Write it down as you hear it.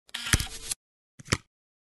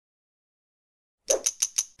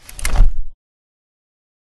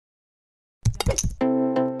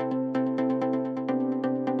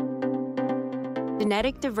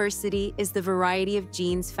Genetic diversity is the variety of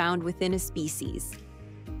genes found within a species.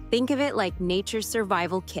 Think of it like nature's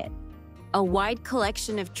survival kit, a wide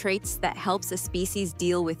collection of traits that helps a species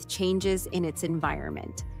deal with changes in its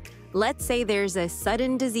environment. Let's say there's a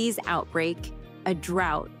sudden disease outbreak, a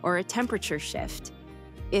drought, or a temperature shift.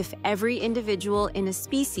 If every individual in a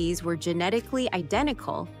species were genetically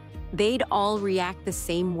identical, they'd all react the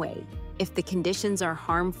same way. If the conditions are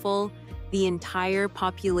harmful, the entire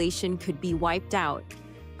population could be wiped out.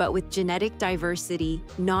 But with genetic diversity,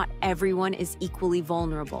 not everyone is equally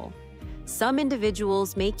vulnerable. Some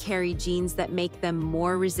individuals may carry genes that make them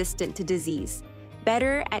more resistant to disease,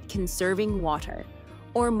 better at conserving water,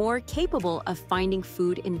 or more capable of finding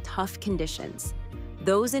food in tough conditions.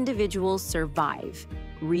 Those individuals survive,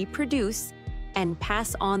 reproduce, and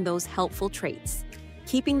pass on those helpful traits,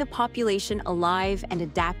 keeping the population alive and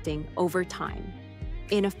adapting over time.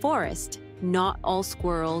 In a forest, not all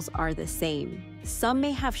squirrels are the same. Some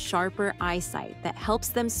may have sharper eyesight that helps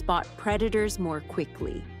them spot predators more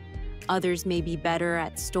quickly. Others may be better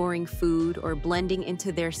at storing food or blending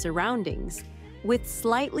into their surroundings, with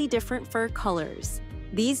slightly different fur colors.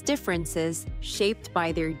 These differences, shaped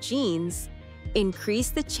by their genes, increase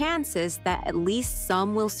the chances that at least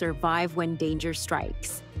some will survive when danger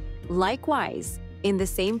strikes. Likewise, in the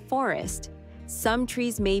same forest, some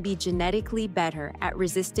trees may be genetically better at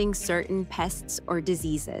resisting certain pests or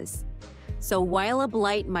diseases. So while a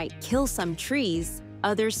blight might kill some trees,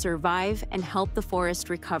 others survive and help the forest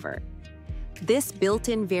recover. This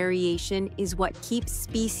built-in variation is what keeps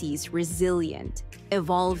species resilient,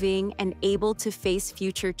 evolving, and able to face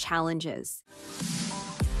future challenges.